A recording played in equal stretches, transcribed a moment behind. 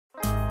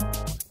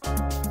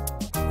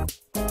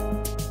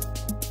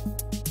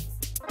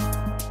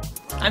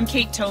I'm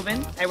Kate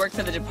Tobin. I work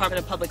for the Department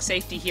of Public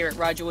Safety here at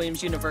Roger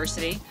Williams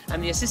University.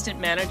 I'm the Assistant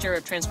Manager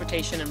of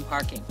Transportation and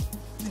Parking.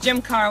 The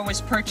GEM car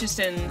was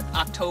purchased in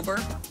October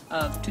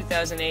of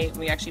 2008, and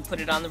we actually put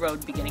it on the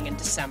road beginning in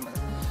December.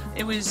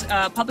 It was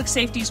public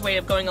safety's way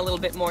of going a little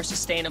bit more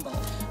sustainable.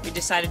 We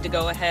decided to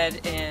go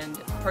ahead and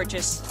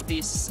purchase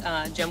this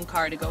GEM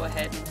car to go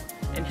ahead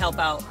and help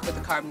out with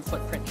the carbon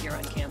footprint here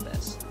on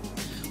campus.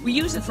 We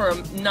use it for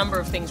a number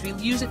of things. We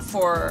use it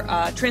for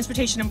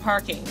transportation and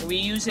parking. We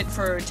use it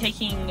for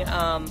taking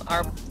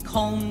our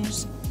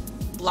cones,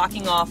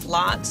 blocking off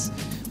lots.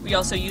 We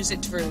also use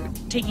it for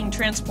taking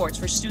transports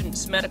for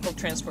students, medical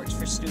transports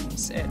for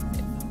students. It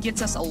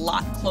gets us a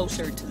lot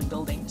closer to the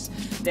buildings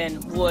than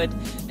would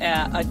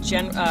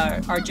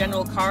our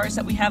general cars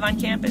that we have on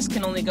campus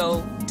can only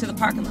go to the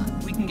parking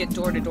lot. We can get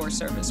door-to-door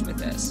service with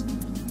this.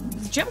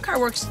 GEM car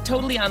works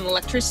totally on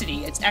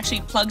electricity. It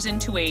actually plugs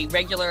into a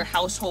regular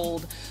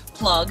household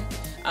plug.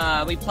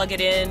 We plug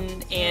it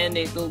in and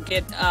it will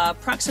get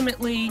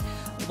approximately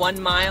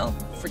 1 mile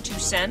for 2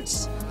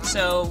 cents.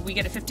 So we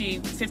get a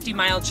 50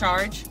 mile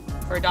charge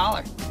for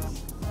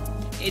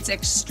 $1. It's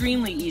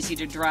extremely easy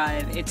to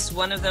drive. It's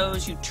one of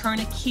those, you turn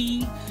a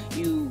key,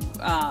 you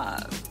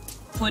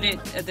put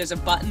it, there's a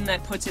button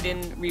that puts it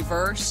in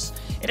reverse.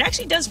 It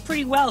actually does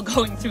pretty well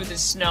going through the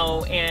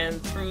snow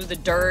and through the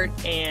dirt,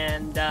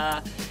 and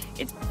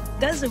it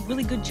does a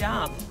really good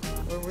job.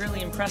 We're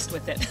really impressed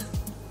with it.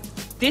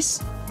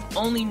 This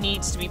only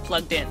needs to be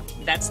plugged in.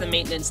 That's the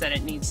maintenance that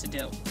it needs to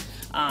do.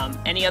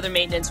 Any other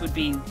maintenance would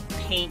be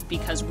paint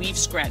because we've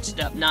scratched it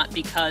up, not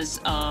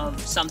because of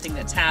something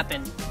that's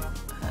happened.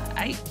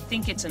 I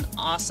think it's an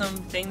awesome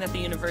thing that the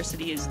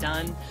university has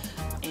done,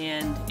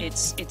 and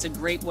it's a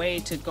great way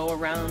to go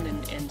around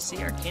and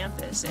see our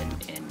campus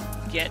and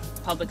get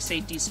public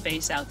safety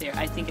space out there.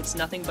 I think it's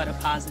nothing but a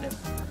positive.